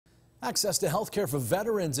Access to health care for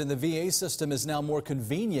veterans in the VA system is now more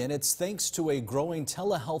convenient. It's thanks to a growing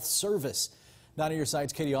telehealth service. 9 on your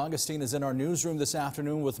side's Katie Augustine is in our newsroom this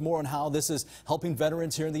afternoon with more on how this is helping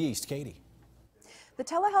veterans here in the East. Katie. The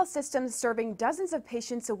telehealth system is serving dozens of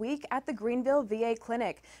patients a week at the Greenville VA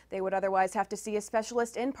clinic. They would otherwise have to see a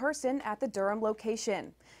specialist in person at the Durham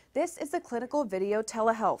location. This is the clinical video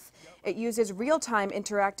telehealth. It uses real-time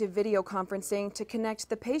interactive video conferencing to connect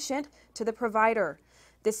the patient to the provider.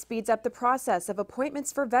 This speeds up the process of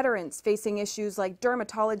appointments for veterans facing issues like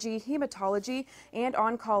dermatology, hematology, and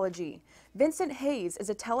oncology. Vincent Hayes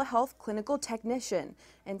is a telehealth clinical technician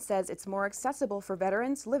and says it's more accessible for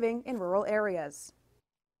veterans living in rural areas.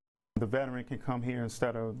 The veteran can come here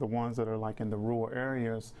instead of the ones that are like in the rural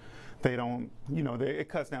areas. They don't, it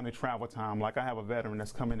cuts down their travel time. Like I have a veteran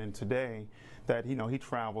that's coming in today that,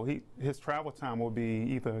 his travel time will be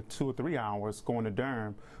either 2 or 3 hours going to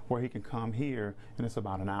Durham, where he can come here and it's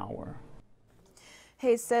about an hour.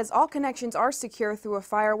 Hayes says all connections are secure through a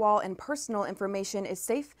firewall and personal information is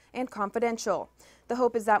safe and confidential. The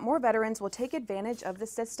hope is that more veterans will take advantage of the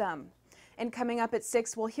system. And coming up at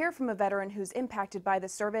 6, we'll hear from a veteran who's impacted by the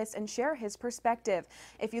service and share his perspective.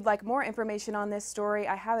 If you'd like more information on this story,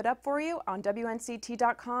 I have it up for you on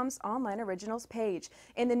WNCT.com's online originals page.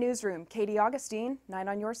 In the newsroom, Katie Augustine, 9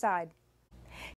 on your side.